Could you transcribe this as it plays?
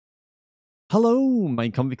Hello, my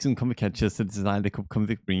convicts and convict catchers. This is I, the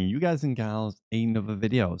convict, bringing you guys and gals another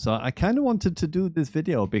video. So I kind of wanted to do this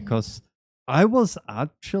video because I was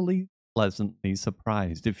actually pleasantly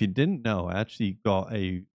surprised. If you didn't know, I actually got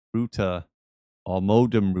a router or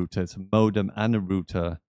modem router. It's a modem and a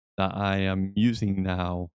router that I am using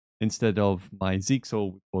now instead of my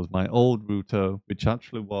Zixel, which was my old router, which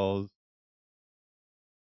actually was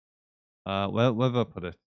where have I put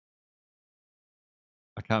it?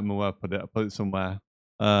 I can't remember where I put it. I put it somewhere.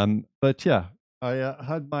 But yeah, I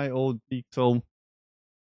had my old Beetle.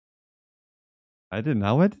 I didn't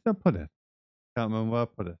know. Where did I put it? Can't remember where I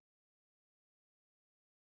put it.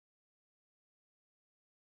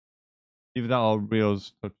 Either that or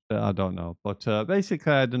Rio's touched it. I don't know. But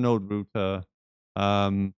basically, I had an old router,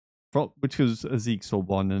 which was a Zixel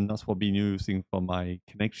one, and that's what I've been using for my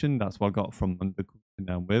connection. That's what I got from the company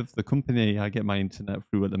I'm with. The company I get my internet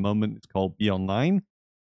through at the moment is called Be Online.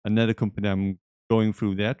 Another company I'm going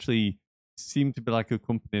through, they actually seem to be like a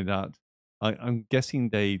company that I'm guessing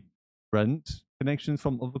they rent connections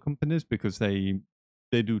from other companies because they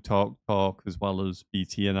do talk as well as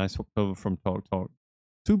BT, and I swapped over from talk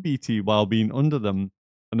to BT while being under them,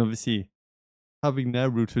 and obviously having their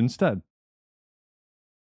router instead.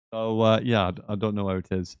 So yeah, I don't know where it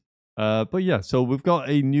is, but yeah, so we've got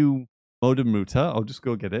a new modem router. I'll just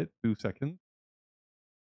go get it. 2 seconds.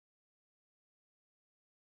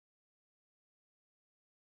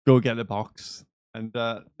 Go get the box. And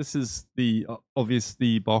this is the obvious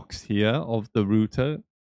the box here of the router.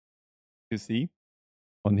 You see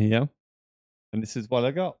on here, and this is what I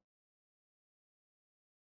got.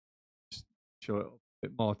 Just show it a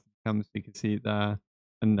bit more to the camera so you can see it there,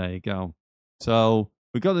 and there you go. So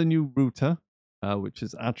we got a new router, which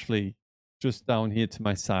is actually just down here to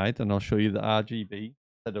my side, and I'll show you the RGB.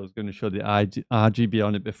 Said I was going to show the RGB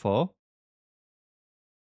on it before,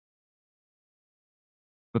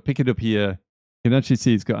 but pick it up here. You can actually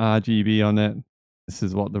see it's got RGB on it. This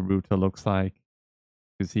is what the router looks like.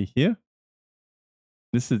 You see here.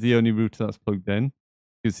 This is the only router that's plugged in. You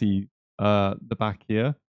can see the back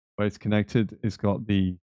here where it's connected. It's got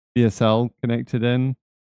the DSL connected in.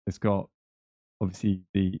 It's got obviously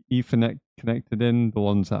the Ethernet connected in, the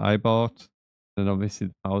ones that I bought, and obviously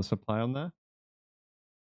the power supply on there.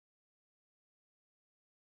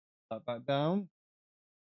 That back down.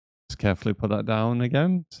 Just carefully put that down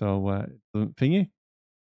again so it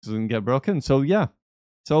doesn't get broken. So yeah,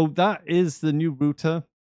 so that is the new router,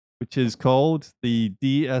 which is called the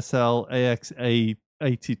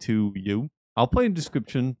DSL-AX82U. I'll put in the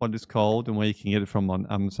description what it's called and where you can get it from on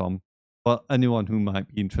Amazon. But anyone who might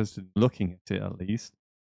be interested in looking at it, at least.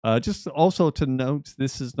 Just also to note,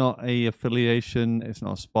 this is not a affiliation. It's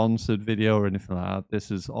not a sponsored video or anything like that.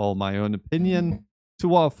 This is all my own opinion to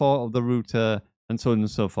what I thought of the router and so on and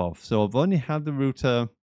so forth. So I've only had the router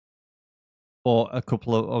for a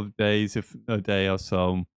couple of days, if a day or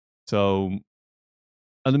so. So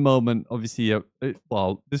at the moment, obviously,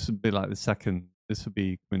 well, this would be like the second. This would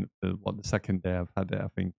be the second day I've had it. I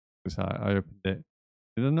think because I opened it.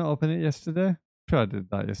 Did I not open it yesterday? I'm sure I did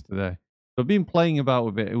that yesterday. So I've been playing about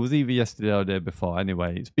with it. It was either yesterday or the day before.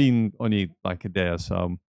 Anyway, it's been only like a day or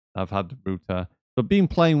so. I've had the router. So I've been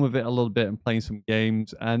playing with it a little bit and playing some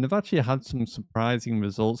games, and I've actually had some surprising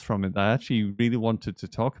results from it. I actually really wanted to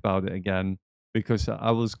talk about it again because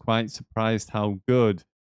I was quite surprised how good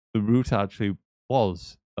the router actually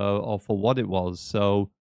was, or for what it was.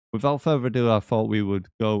 So without further ado, I thought we would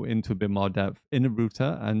go into a bit more depth in the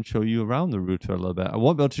router and show you around the router a little bit. I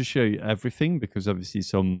won't be able to show you everything because obviously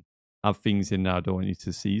some have things in there I don't want you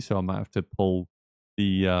to see, so I might have to pull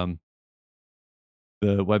the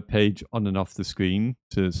web page on and off the screen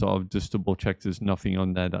to sort of just double check there's nothing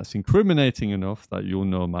on there that's incriminating enough that you'll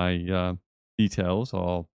know my details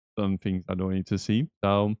or some things I don't want you to see.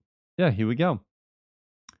 So yeah, here we go.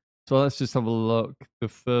 So let's just have a look. The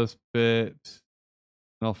first bit,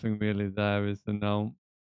 nothing really there, is there? No.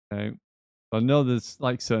 Okay. I know there's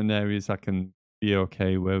like certain areas I can be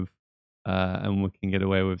okay with and we can get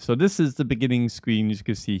away with. So this is the beginning screen, as you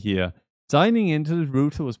can see here. Signing into the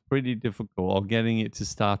router was pretty difficult, or getting it to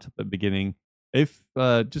start up at the beginning. If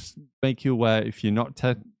just make you aware, if you're not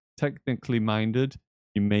technically minded,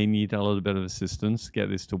 you may need a little bit of assistance to get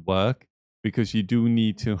this to work, because you do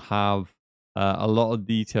need to have a lot of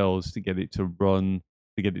details to get it to run,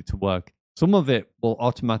 to get it to work. Some of it will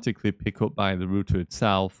automatically pick up by the router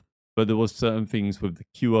itself, but there was certain things with the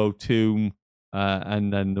QO2,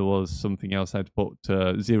 and then there was something else I had to put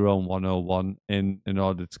 0 and 101 in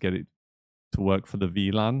order to get it to work for the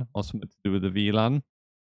VLAN, or something to do with the VLAN.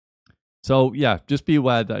 So yeah, just be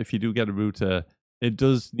aware that if you do get a router, it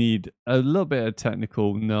does need a little bit of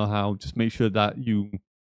technical know-how. Just make sure that you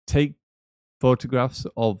take photographs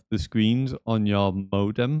of the screens on your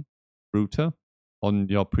modem router on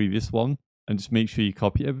your previous one, and just make sure you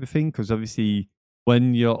copy everything, because obviously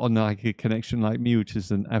when you're on like a connection like me, which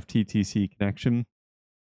is an FTTC connection,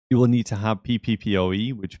 you will need to have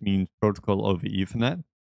PPPoE, which means protocol over Ethernet.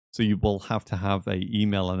 So you will have to have an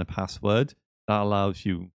email and a password that allows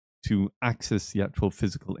you to access the actual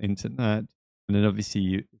physical internet. And then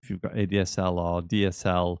obviously, if you've got ADSL or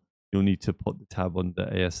DSL, you'll need to put the tab under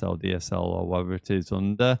ASL, DSL, or whatever it is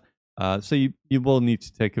under. So you will need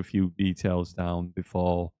to take a few details down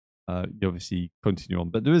before you obviously continue on.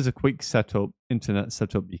 But there is a quick setup, internet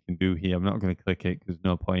setup you can do here. I'm not going to click it because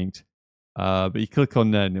no point. But you click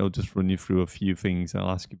on there and it'll just run you through a few things. It'll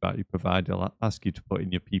ask you about your provider. It'll ask you to put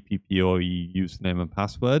in your PPPoE username and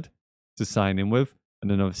password to sign in with. And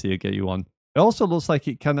then obviously it'll get you on. It also looks like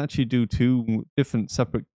it can actually do 2 different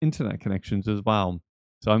separate internet connections as well.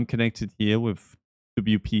 So I'm connected here with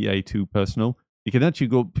WPA2 personal. You can actually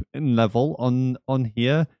go up in level on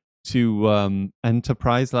here to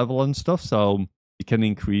enterprise level and stuff. So you can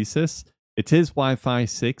increase this. It is Wi-Fi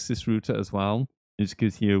 6, this router as well. It's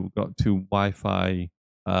because here we've got 2 Wi-Fi.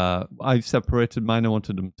 I've separated mine. I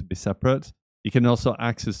wanted them to be separate. You can also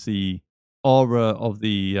access the aura of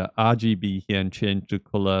the RGB here and change the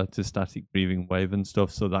color to static breathing wave and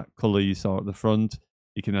stuff. So that color you saw at the front,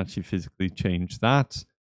 you can actually physically change that.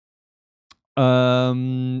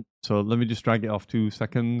 So let me just drag it off 2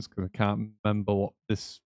 seconds because I can't remember what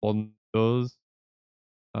this one does.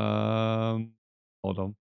 Hold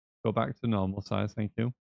on. Go back to normal size. Thank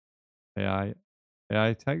you. AI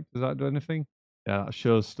tech, does that do anything? Yeah, that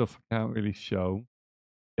shows stuff I can't really show.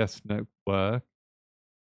 Guest network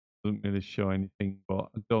doesn't really show anything, but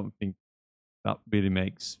I don't think that really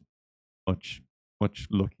makes much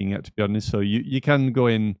looking at, to be honest. So you can go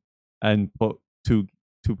in and put 2.4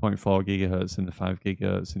 gigahertz and the 5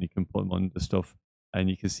 gigahertz, and you can put them under stuff, and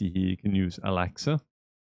you can see here you can use Alexa.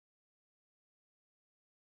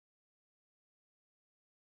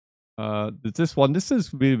 There's this one. This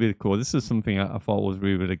is really cool. This is something I thought was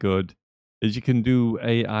really good. Is you can do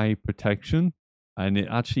AI protection, and it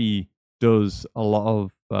actually does a lot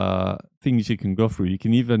of things you can go through. You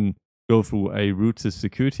can even go through a router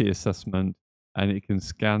security assessment, and it can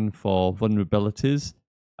scan for vulnerabilities,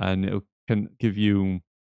 and it can give you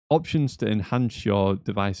options to enhance your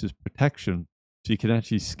device's protection. So you can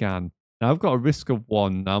actually scan. Now I've got a risk of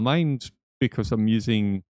 1. Now mine's because I'm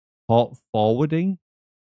using port forwarding.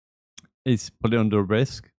 Is put it under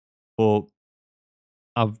risk, but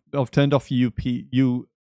I've turned off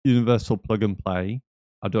universal plug and play.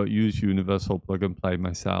 I don't use universal plug and play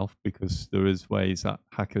myself because there is ways that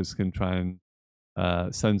hackers can try and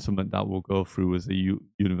send something that will go through as a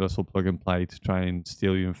universal plug and play to try and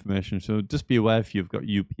steal your information. So just be aware if you've got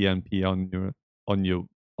UPnP on your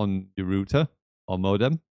router or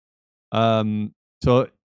modem.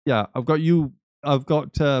 So yeah, I've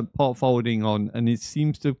got port forwarding on, and it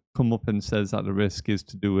seems to come up and says that the risk is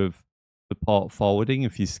to do with the port forwarding.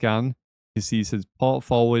 If you scan, you see it says port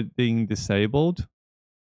forwarding disabled,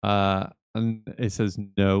 and it says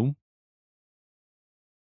no.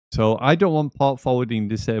 So I don't want port forwarding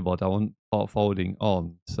disabled. I want port forwarding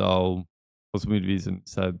on. So for some reason it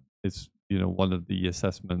said it's, one of the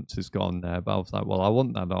assessments is gone there, but I was like, well, I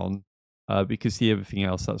want that on because see everything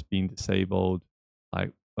else that's been disabled,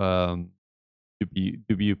 like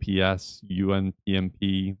WPS,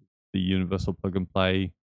 UNPMP, the universal plug and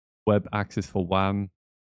play, web access for WAN,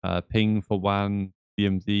 ping for WAN,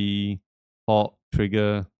 DMZ, port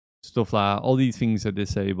trigger, stuff like that. All these things are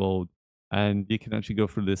disabled, and you can actually go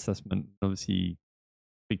through the assessment and obviously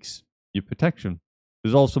fix your protection.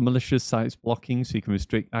 There's also malicious sites blocking, so you can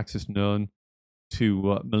restrict access known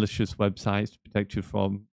to malicious websites to protect you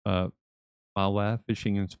from malware,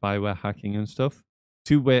 phishing, and spyware hacking and stuff.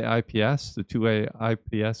 Two-way IPS, the two-way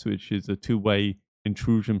IPS, which is a two-way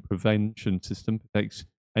intrusion prevention system, protects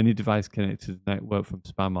any device connected to the network from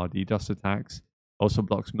spam or DDoS attacks. Also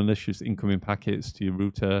blocks malicious incoming packets to your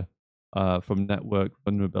router from network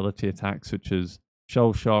vulnerability attacks such as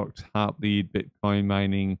shell shocked, Heartbleed, Bitcoin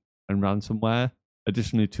mining, and ransomware.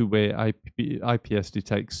 Additionally, two-way IPS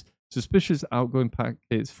detects suspicious outgoing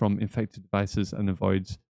packets from infected devices and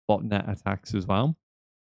avoids botnet attacks as well.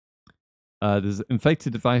 There's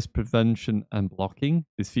infected device prevention and blocking.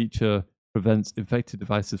 This feature prevents infected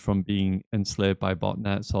devices from being enslaved by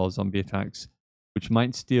botnets or zombie attacks, which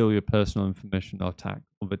might steal your personal information or attack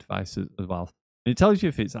other devices as well. And it tells you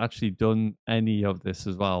if it's actually done any of this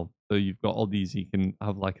as well. So you've got all these, you can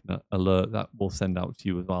have like an alert that will send out to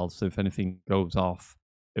you as well. So if anything goes off,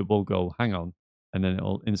 it will go, hang on, and then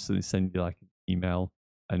it'll instantly send you like an email,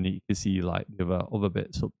 and you can see like the other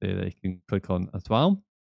bits up there that you can click on as well.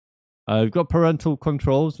 We've got parental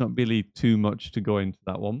controls, not really too much to go into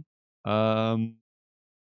that one. Adaptive,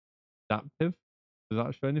 does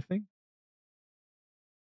that show anything?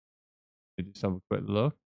 We just have a quick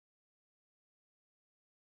look.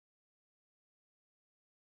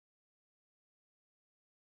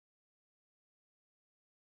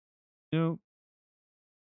 No.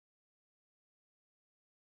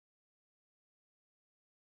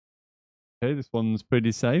 Okay, this one's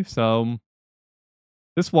pretty safe. So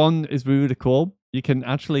this one is really cool. You can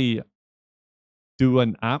actually do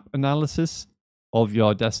an app analysis of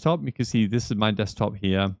your desktop. You can see this is my desktop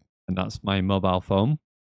here, and that's my mobile phone.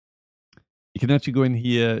 You can actually go in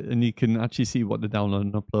here and you can actually see what the download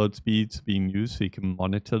and upload speeds being used, so you can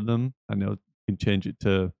monitor them, and you can change it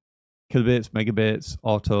to kilobits, megabits,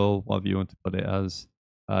 auto, whatever you want to put it as.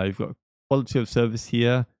 You've got quality of service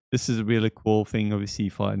here. This is a really cool thing, obviously,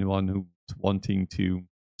 for anyone who's wanting to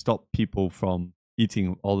stop people from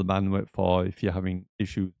eating all the bandwidth, or if you're having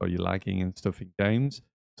issues or you're lagging and stuff in games.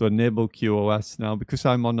 So enable QoS now, because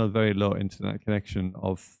I'm on a very low internet connection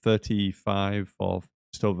of 35 or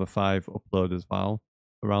just over 5 upload as well.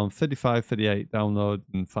 Around 35, 38 download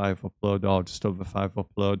and 5 upload, or just over 5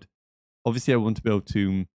 upload. Obviously, I want to be able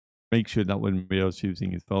to make sure that when Rio's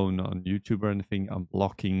using his phone on YouTube or anything, I'm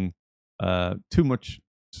blocking too much,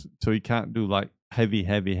 so he can't do like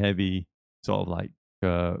heavy sort of like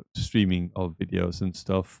streaming of videos and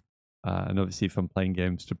stuff. And obviously, if I'm playing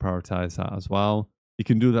games, to prioritize that as well. You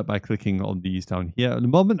can do that by clicking on these down here. At the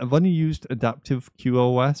moment, I've only used adaptive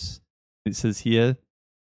QoS. It says here,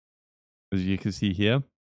 as you can see here,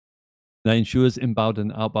 that ensures inbound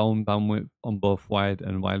and outbound bandwidth on both wired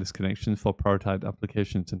and wireless connections for prioritized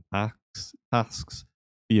applications and tasks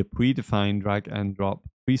via predefined drag and drop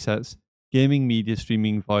presets, gaming, media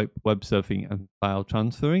streaming, VoIP, web surfing, and file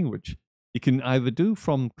transferring, which you can either do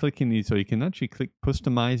from clicking these, or you can actually click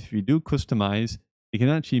customize. If you do customize, you can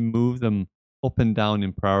actually move them up and down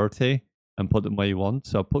in priority and put them where you want.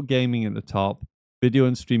 So put gaming at the top, video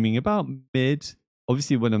and streaming about mid.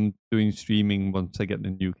 Obviously, when I'm doing streaming, once I get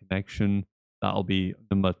the new connection, that'll be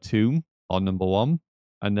number 2 or number 1.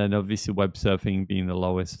 And then obviously web surfing being the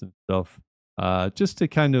lowest and stuff. Just to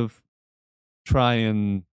kind of try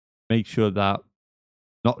and make sure that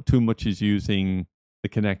not too much is using the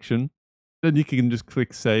connection. Then you can just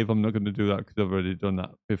click save. I'm not going to do that because I've already done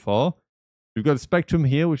that before. We've got a spectrum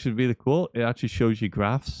here, which is really cool. It actually shows you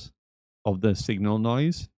graphs of the signal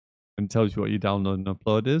noise and tells you what your download and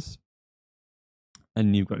upload is.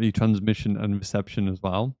 And you've got the transmission and reception as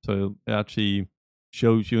well. So it actually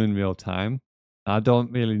shows you in real time. I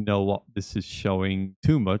don't really know what this is showing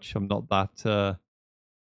too much. I'm not that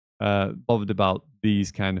bothered about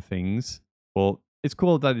these kind of things, but it's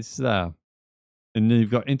cool that it's there. And then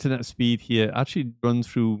you've got internet speed here. It actually runs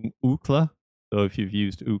through Ookla. So if you've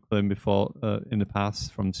used Ookla before in the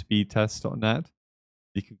past from speedtest.net,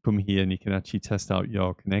 you can come here and you can actually test out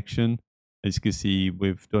your connection. As you can see,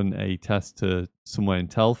 we've done a test to somewhere in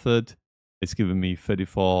Telford. It's given me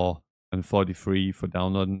 34 and 43 for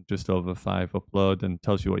downloading, just over 5 upload, and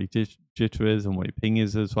tells you what your jitter is and what your ping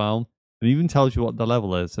is as well. And even tells you what the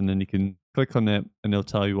level is, and then you can click on it and it'll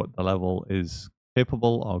tell you what the level is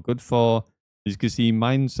capable or good for. As you can see,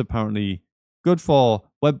 mine's apparently good for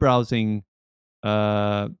web browsing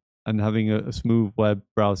and having a smooth web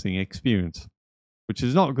browsing experience, which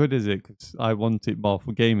is not good, is it? Because I want it more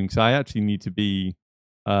for gaming. So I actually need to be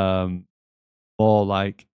more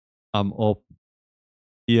like I'm up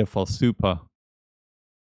here for super.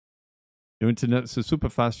 Your internet's so super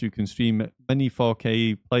fast, you can stream many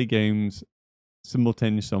 4K, play games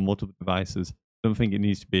simultaneously on multiple devices. I don't think it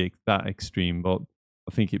needs to be that extreme, but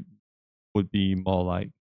I think it would be more like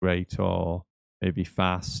great or maybe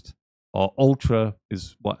fast, or ultra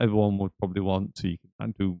is what everyone would probably want, so you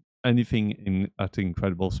can do anything at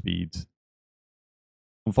incredible speeds.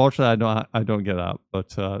 Unfortunately, I don't get that,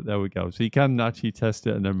 but there we go. So you can actually test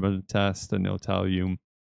it and then run a test, and they'll tell you,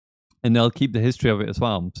 and they'll keep the history of it as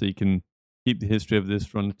well. So you can keep the history of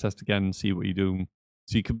this, run the test again, and see what you do.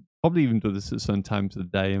 So you could probably even do this at certain times of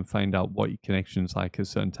the day and find out what your connection's like at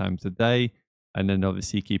certain times of the day, and then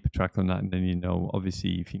obviously keep a track on that, and then you know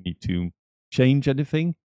obviously if you need to change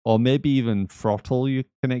anything, or maybe even throttle your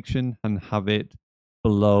connection and have it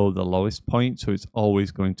below the lowest point, so it's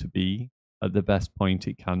always going to be at the best point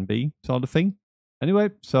it can be, sort of thing. Anyway,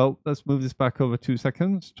 so let's move this back over 2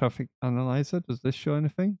 seconds. Traffic analyzer, does this show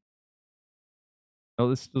anything? No,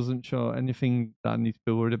 this doesn't show anything that I need to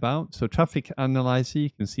be worried about. So traffic analyzer, you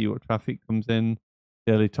can see what traffic comes in,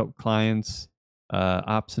 daily top clients.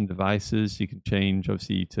 apps and devices. You can change,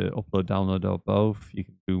 obviously, to upload, download, or both. You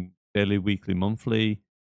can do daily, weekly, monthly.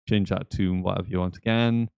 Change that to whatever you want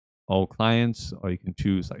again. All clients, or you can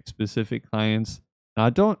choose like specific clients. Now, I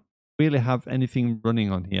don't really have anything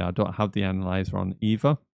running on here. I don't have the analyzer on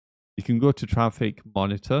either. You can go to traffic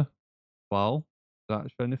monitor. Well, does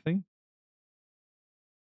that show anything?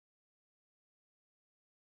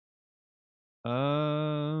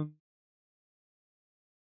 Um,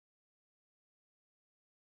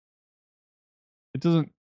 it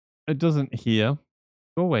doesn't. It doesn't here.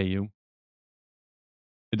 Go away, you.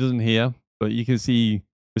 It doesn't here, but you can see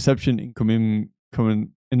reception incoming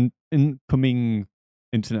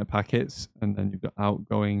internet packets, and then you've got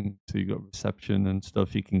outgoing. So you've got reception and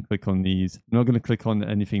stuff. You can click on these. I'm not going to click on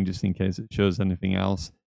anything just in case it shows anything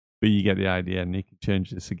else, but you get the idea, and you can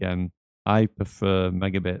change this again. I prefer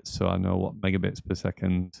megabits, so I know what megabits per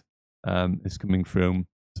second is coming through.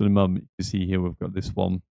 So the moment you see here, we've got this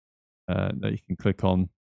one that you can click on,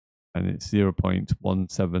 and it's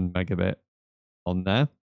 0.17 megabit on there.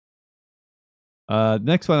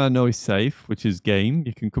 Next one I know is safe, which is game.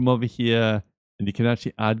 You can come over here and you can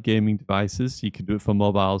actually add gaming devices. You can do it for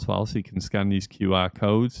mobile as well, so you can scan these QR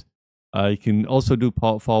codes. You can also do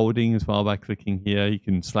port forwarding as well by clicking here. You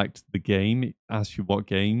can select the game. It asks you what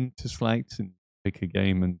game to select, and pick a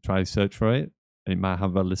game and try to search for it. And it might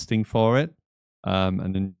have a listing for it.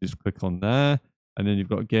 And then you just click on there. And then you've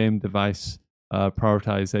got game device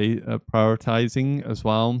prioritizing as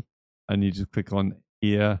well. And you just click on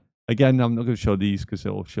here. Again, I'm not going to show these because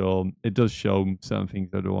it does show certain things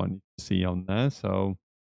I don't want you to see on there. So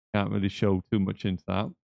can't really show too much into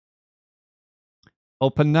that.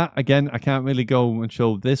 Open that. Again, I can't really go and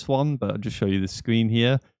show this one, but I'll just show you the screen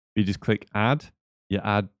here. You just click add. You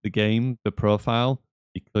add the game, the profile.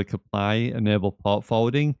 You click apply, enable port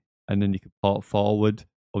forwarding, and then you can port forward,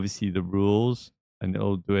 obviously, the rules, and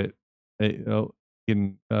it'll do it. You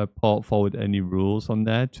can port forward any rules on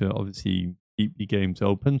there to obviously keep your games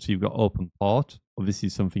open. So you've got open port, obviously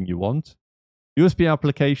something you want. USB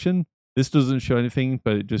application. This doesn't show anything,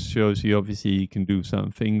 but it just shows you obviously you can do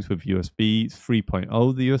certain things with USB. It's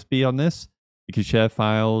 3.0, the USB on this. You can share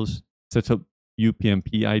files, set up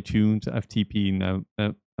UPnP, iTunes, FTP,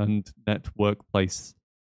 and Net Workplace,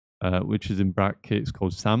 which is in brackets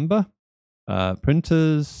called Samba.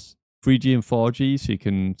 Printers, 3G and 4G, so you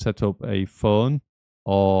can set up a phone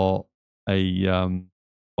or a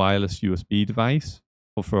wireless USB device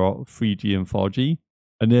for 3G and 4G.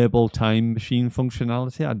 Enable time machine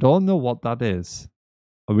functionality. I don't know what that is.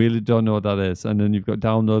 I really don't know what that is. And then you've got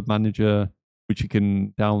download manager, which you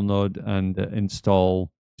can download and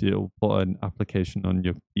install. You'll put an application on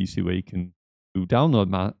your PC where you can do download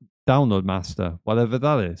master, whatever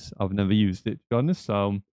that is. I've never used it, to be honest,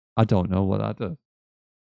 so I don't know what that does.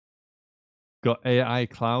 Got AI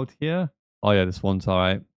Cloud here. Oh yeah, this one's all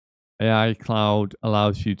right. AI Cloud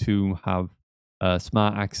allows you to have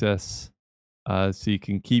smart access, so you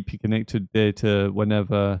can keep your connected data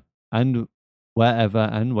whenever and wherever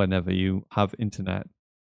and whenever you have internet.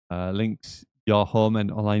 Links your home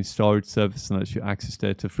and online storage service and lets you access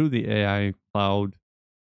data through the AI Cloud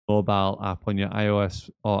mobile app on your iOS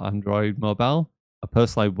or Android mobile. A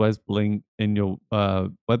personalized web link in your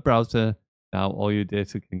web browser. Now all your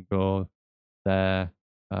data can go there,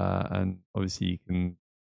 and obviously you can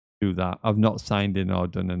do that. I've not signed in or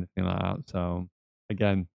done anything like that, so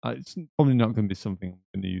again, it's probably not going to be something I'm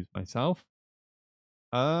going to use myself.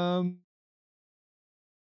 That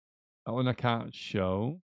one I can't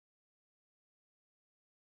show.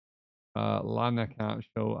 LAN I can't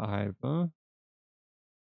show either.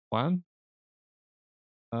 WAN.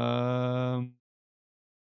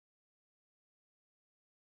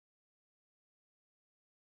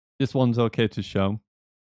 This one's okay to show.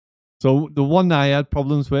 So the one I had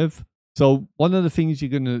problems with. So one of the things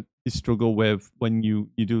you're going to struggle with when you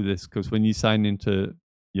do this, because when you sign into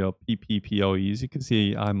your PPPoE, as you can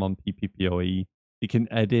see, I'm on PPPoE. You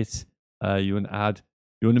can edit. You want to add.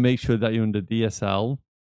 You want to make sure that you're under DSL,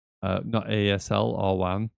 not ASL or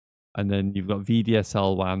WAN, and then you've got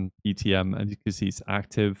VDSL WAN PTM, and you can see it's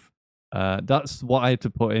active. That's what I had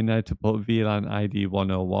to put in. I had to put VLAN ID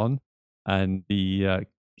 101 and the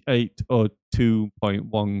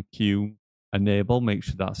 802.1Q enable, make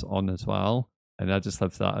sure that's on as well. And I just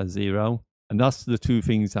left that as 0. And that's the two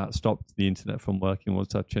things that stopped the internet from working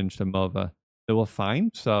once I changed them over. They were fine.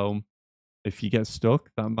 So if you get stuck,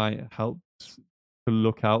 that might help to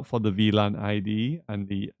look out for the VLAN ID and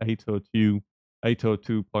the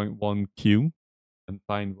 802.1Q and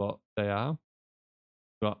find what they are.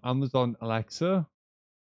 We've got Amazon Alexa.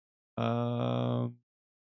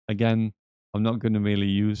 Again, I'm not going to really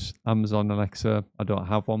use Amazon Alexa. I don't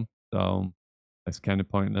have one, so it's kind of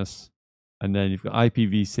pointless. And then you've got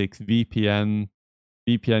IPv6 VPN.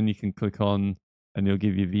 VPN you can click on, and it'll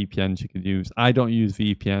give you VPNs you can use. I don't use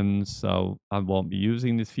VPNs, so I won't be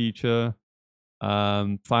using this feature.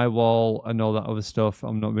 Firewall and all that other stuff,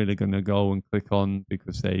 I'm not really going to go and click on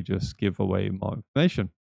because they just give away more information.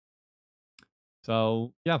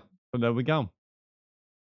 So yeah, so there we go.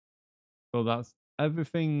 So that's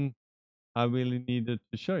everything I really needed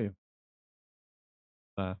to show you.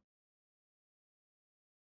 There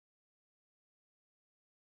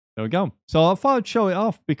we go. So I thought I'd show it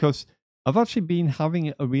off because I've actually been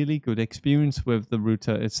having a really good experience with the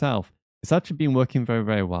router itself. It's actually been working very,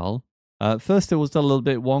 very well. At first, it was a little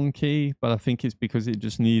bit wonky, but I think it's because it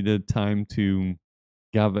just needed time to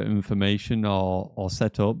gather information or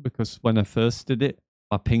set up. Because when I first did it,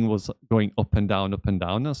 my ping was going up and down, up and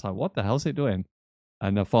down. I was like, what the hell's it doing?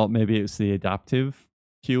 And I thought maybe it's the adaptive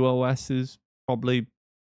QoS is probably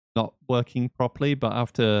not working properly. But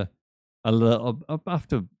after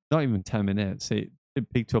after not even 10 minutes, it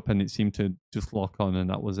picked up and it seemed to just lock on,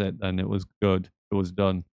 and that was it. Then it was good. It was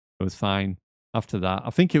done. It was fine. After that,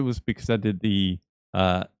 I think it was because I did the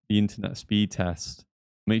internet speed test.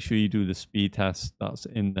 Make sure you do the speed test that's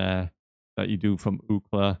in there that you do from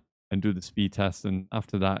Ookla, and do the speed test. And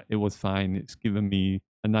after that, it was fine. It's given me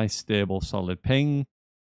a nice, stable, solid ping,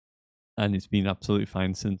 and it's been absolutely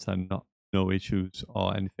fine since. And not no issues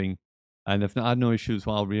or anything. And I've not had no issues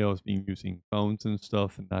while Rio's been using phones and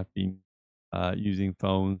stuff, and I've been using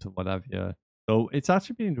phones and whatever. So it's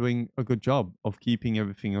actually been doing a good job of keeping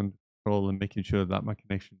everything under control and making sure that my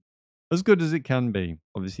connection as good as it can be,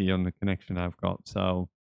 obviously on the connection I've got. So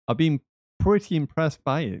I've been pretty impressed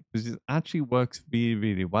by it because it actually works really,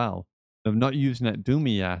 really well. I've not used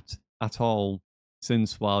NetDooma yet at all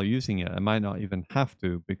since while using it. I might not even have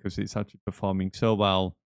to because it's actually performing so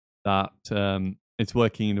well that it's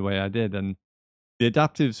working in the way I did. And the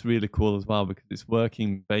adaptive's really cool as well because it's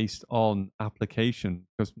working based on application.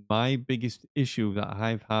 Because my biggest issue that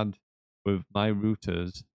I've had with my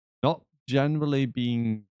routers, not generally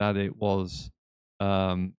being that it was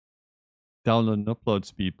download and upload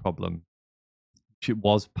speed problem, which it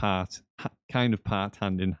was kind of part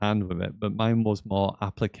hand in hand with it, but mine was more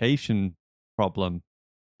application problem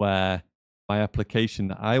where my application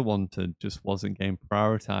that I wanted just wasn't getting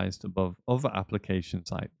prioritized above other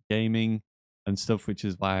applications like gaming and stuff, which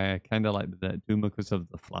is why I kind of like the NetDooma because of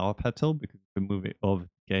the flower petal, because you can move it over to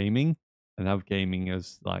gaming and have gaming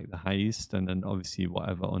as like the highest, and then obviously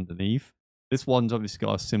whatever underneath. This one's obviously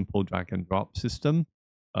got a simple drag and drop system.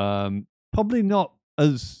 Probably not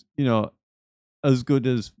as, as good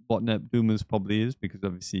as what NetDooma's probably is, because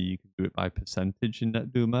obviously you can do it by percentage in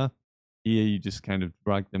NetDooma. Here you just kind of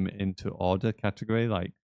drag them into order category,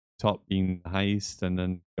 like top being the highest and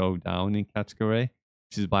then go down in category,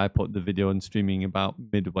 which is why I put the video and streaming about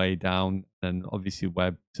midway down, and obviously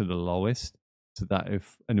web to the lowest, so that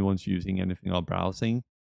if anyone's using anything or browsing,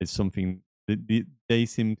 it's something that they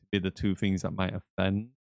seem to be the two things that might offend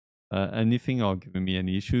anything or giving me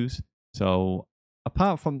any issues. So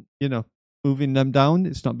apart from, moving them down,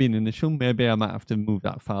 it's not been an issue. Maybe I might have to move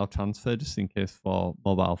that file transfer just in case for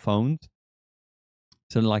mobile phones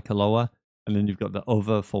to like a lower, and then you've got the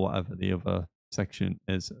other for whatever the other section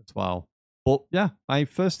is as well. But yeah, my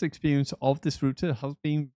first experience of this router has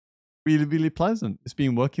been really, really pleasant. It's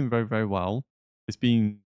been working very, very well. It's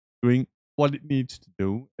been doing what it needs to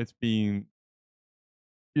do. It's been,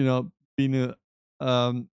 been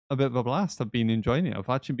a bit of a blast. I've been enjoying it. I've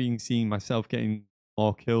actually been seeing myself getting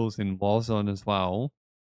more kills in Warzone as well,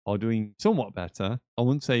 or doing somewhat better. I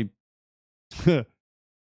wouldn't say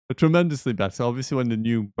tremendously better. Obviously, when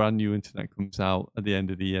the brand new internet comes out at the end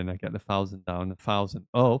of the year and I get 1,000 down, 1,000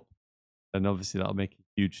 up, then obviously that'll make a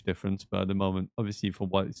huge difference. But at the moment, obviously for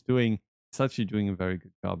what it's doing, it's actually doing a very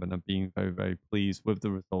good job, and I'm being very, very pleased with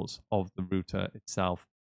the results of the router itself.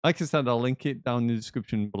 Like I said, I'll link it down in the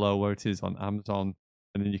description below where it is on Amazon,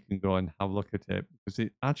 and then you can go and have a look at it because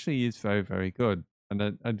it actually is very, very good.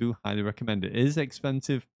 And I do highly recommend it. It is an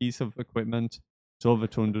expensive piece of equipment. It's over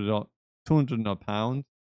 200 odd pounds.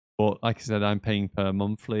 But like I said, I'm paying per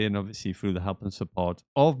monthly, and obviously through the help and support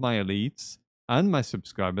of my elites and my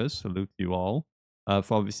subscribers, salute you all,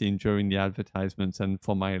 for obviously enduring the advertisements, and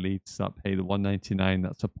for my elites that pay the $1.99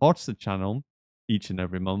 that supports the channel each and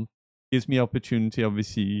every month. Gives me opportunity,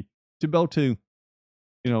 obviously, to be able to,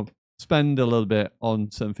 spend a little bit on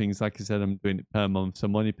some things. Like I said, I'm doing it per month. So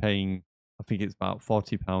I'm only paying, I think it's about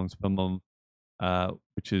 £40 per month,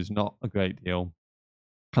 which is not a great deal.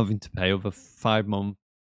 Having to pay over 5 months,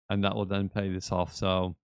 and that will then pay this off.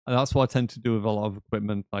 So And that's what I tend to do with a lot of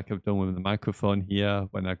equipment, like I've done with the microphone here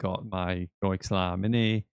when I got my Go XLR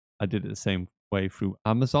Mini. I did it the same way through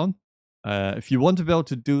Amazon. If you want to be able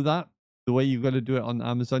to do that, the way you've got to do it on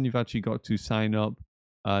Amazon, you've actually got to sign up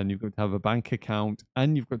and you've got to have a bank account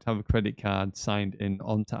and you've got to have a credit card signed in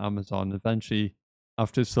onto Amazon. Eventually,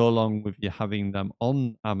 after so long with you having them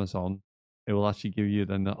on Amazon, it will actually give you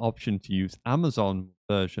then the option to use Amazon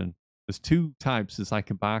version. There's two types. There's like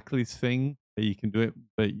a Barclays thing that you can do it,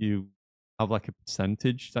 but you have like a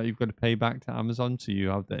percentage that you've got to pay back to Amazon, so you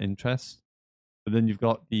have the interest. But then you've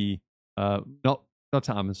got the not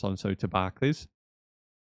to Amazon, sorry, to Barclays.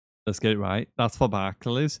 Let's get it right. That's for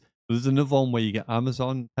Barclays. There's another one where you get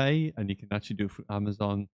Amazon Pay, and you can actually do it through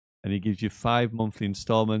Amazon, and it gives you 5 monthly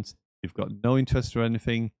installments. You've got no interest or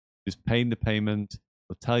anything. Just paying the payment.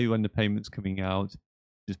 They'll tell you when the payment's coming out.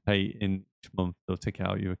 Just pay in each month. They'll take it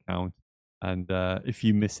out of your account. And if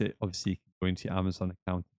you miss it, obviously you can go into your Amazon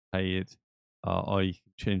account and pay it, or you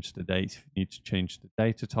can change the date if you need to change the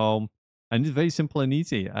date at all. And it's very simple and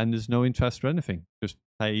easy, and there's no interest or anything. Just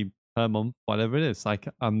pay per month, whatever it is, like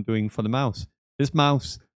I'm doing for the mouse. This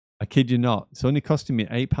mouse, I kid you not, it's only costing me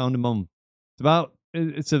 £8 a month.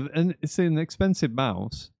 It's an expensive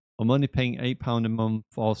mouse. I'm only paying £8 a month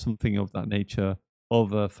or something of that nature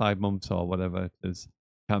over 5 months or whatever it is.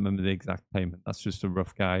 Can't remember the exact payment. That's just a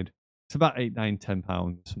rough guide. It's about £8, £9,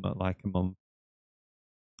 £10, something like a month.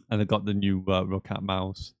 And I got the new Rocat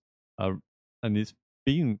mouse, and it's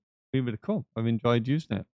been really cool. I've enjoyed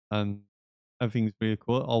using it, and everything's really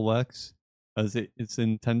cool. It all works as it's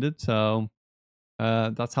intended. So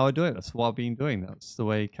that's how I do it. That's what I've been doing. That's the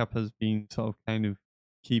way Kappa's been sort of kind of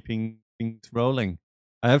keeping things rolling.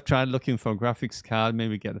 I have tried looking for a graphics card,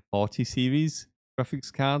 maybe get the 40 series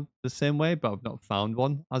graphics card the same way, but I've not found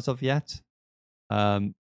one as of yet.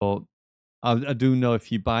 But I do know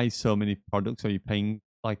if you buy so many products or you're paying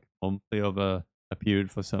like monthly over a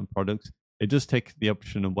period for certain products, it does take the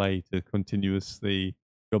option away to continuously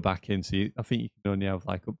go back in. So I think you can only have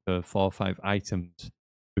like up to 4 or 5 items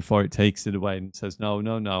before it takes it away and says, no,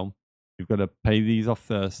 no, no, you've got to pay these off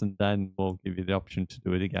first and then we'll give you the option to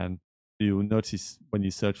do it again. So you'll notice when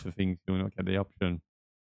you search for things, you'll not get the option.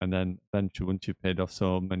 And then eventually, once you've paid off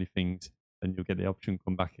so many things, then you'll get the option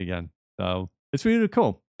come back again. So it's really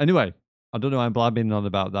cool. Anyway, I don't know why I'm blabbing on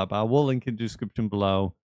about that, but I will link in the description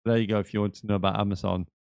below. There you go. If you want to know about Amazon,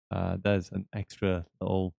 there's an extra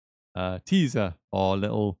little teaser or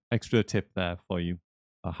little extra tip there for you,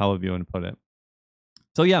 or however you want to put it.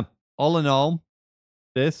 So yeah, all in all,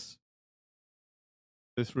 this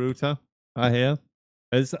router right here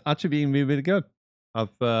has actually been really, really good.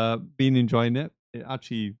 I've been enjoying it. It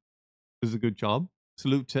actually does a good job.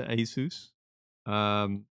 Salute to ASUS.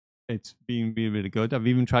 It's been really, really good. I've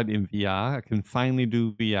even tried it in VR. I can finally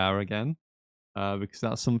do VR again because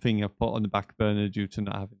that's something I've put on the back burner due to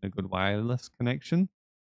not having a good wireless connection.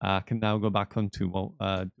 I can now go back onto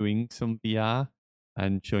doing some VR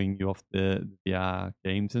and showing you off the VR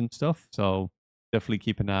games and stuff. So definitely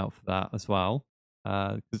keep an eye out for that as well.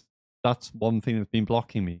 Because that's one thing that's been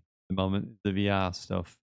blocking me at the moment, the VR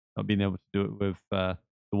stuff. Not being able to do it with the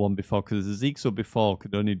one before, because the Zixel before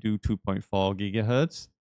could only do 2.4 gigahertz.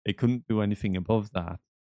 It couldn't do anything above that.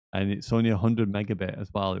 And it's only 100 megabit as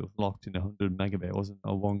well. It was locked in 100 megabit. It wasn't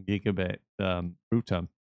a 1 gigabit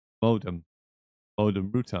modem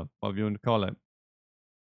router, whatever you want to call it.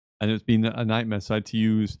 And it's been a nightmare. So I had to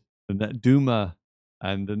use the NetDuma,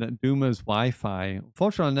 and the NetDuma's Wi-Fi.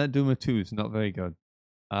 Unfortunately, NetDuma 2 is not very good.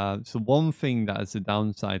 So one thing that is a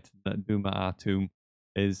downside to NetDuma R2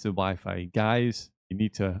 is the Wi-Fi. Guys, you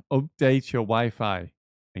need to update your Wi-Fi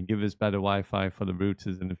and give us better Wi-Fi for the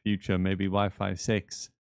routers in the future. Maybe Wi-Fi 6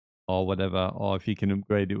 or whatever. Or if you can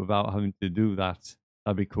upgrade it without having to do that,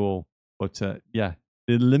 that'd be cool. But yeah,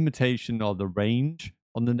 the limitation or the range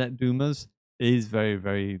on the NetDumas is very,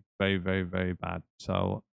 very, very, very, very bad.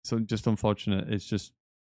 So just unfortunate. It's just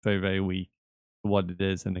very, very weak for what it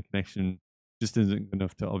is, and the connection just isn't good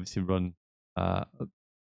enough to obviously run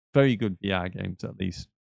very good VR games at least,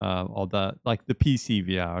 or the PC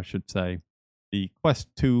VR, I should say. The Quest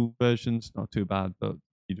 2 version's not too bad, but if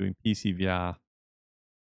you're doing PC VR,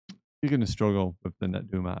 you're going to struggle with the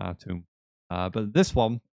NetDuma R2. But this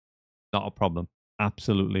one, not a problem.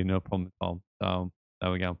 Absolutely no problem at all. So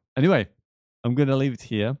there we go. Anyway, I'm going to leave it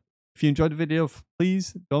here. If you enjoyed the video,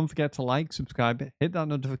 please don't forget to like, subscribe, hit that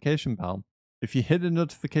notification bell. If you hit the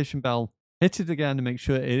notification bell, hit it again and make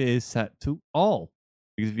sure it is set to all.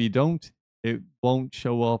 Because if you don't, it won't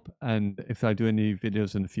show up. And if I do any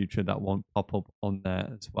videos in the future, that won't pop up on there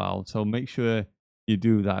as well. So make sure you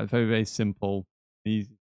do that. Very, very simple,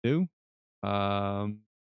 easy to do.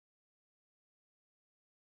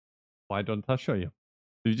 why don't I show you?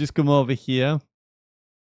 So you just come over here,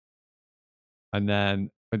 and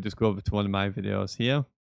then I just go over to one of my videos here.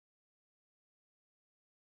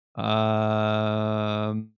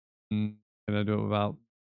 Can I do it without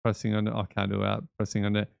pressing on it? I can't do it without pressing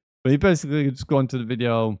on it. But you basically just go onto the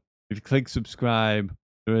video. If you click subscribe,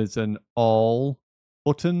 there is an all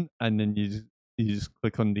button, and then you just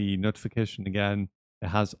click on the notification again. It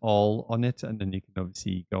has all on it, and then you can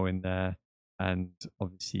obviously go in there, and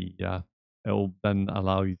obviously, yeah, it'll then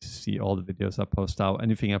allow you to see all the videos I post out.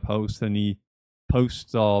 Anything I post, any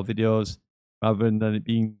posts or videos, rather than it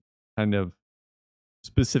being kind of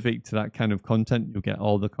specific to that kind of content, you'll get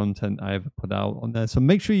all the content I ever put out on there. So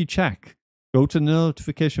make sure you check. Go to the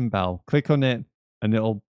notification bell, click on it, and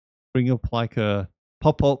it'll bring up like a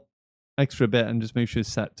pop-up extra bit, and just make sure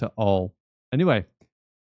it's set to all. Anyway,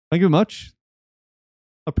 thank you very much.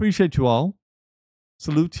 Appreciate you all.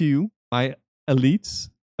 Salute to you, my elites.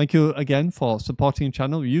 Thank you again for supporting the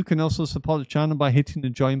channel. You can also support the channel by hitting the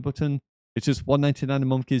join button. It's just $1.99 a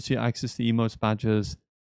month, gives you access to emotes, badges,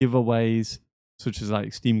 giveaways, such as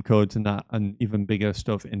like Steam codes and that, and even bigger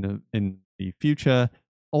stuff in the future.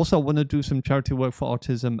 Also, I want to do some charity work for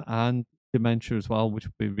autism and dementia as well, which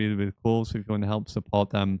would be really, really cool. So if you want to help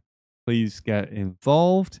support them, please get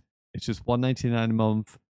involved. It's just $1.99 a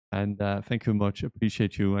month. And thank you very much.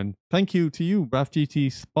 Appreciate you. And thank you to you,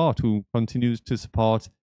 RafGT Sport, who continues to support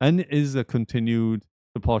and is a continued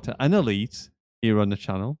supporter and elite here on the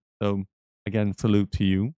channel. So again, salute to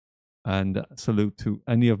you. And salute to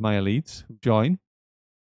any of my elites who join.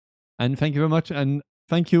 And thank you very much. And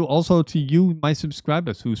thank you also to you, my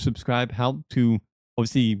subscribers who subscribe, help to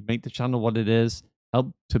obviously make the channel what it is,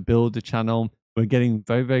 help to build the channel. We're getting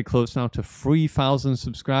very, very close now to 3,000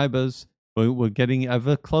 subscribers. We're getting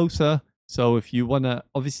ever closer. So if you want to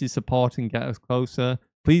obviously support and get us closer,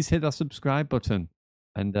 please hit that subscribe button.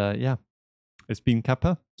 And yeah, it's been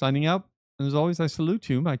Kappa signing out. And as always, I salute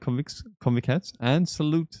you, my convict heads, and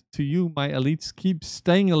salute to you, my elites. Keep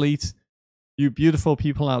staying elite, you beautiful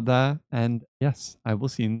people out there. And yes, I will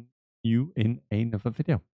see you in another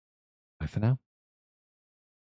video. Bye for now.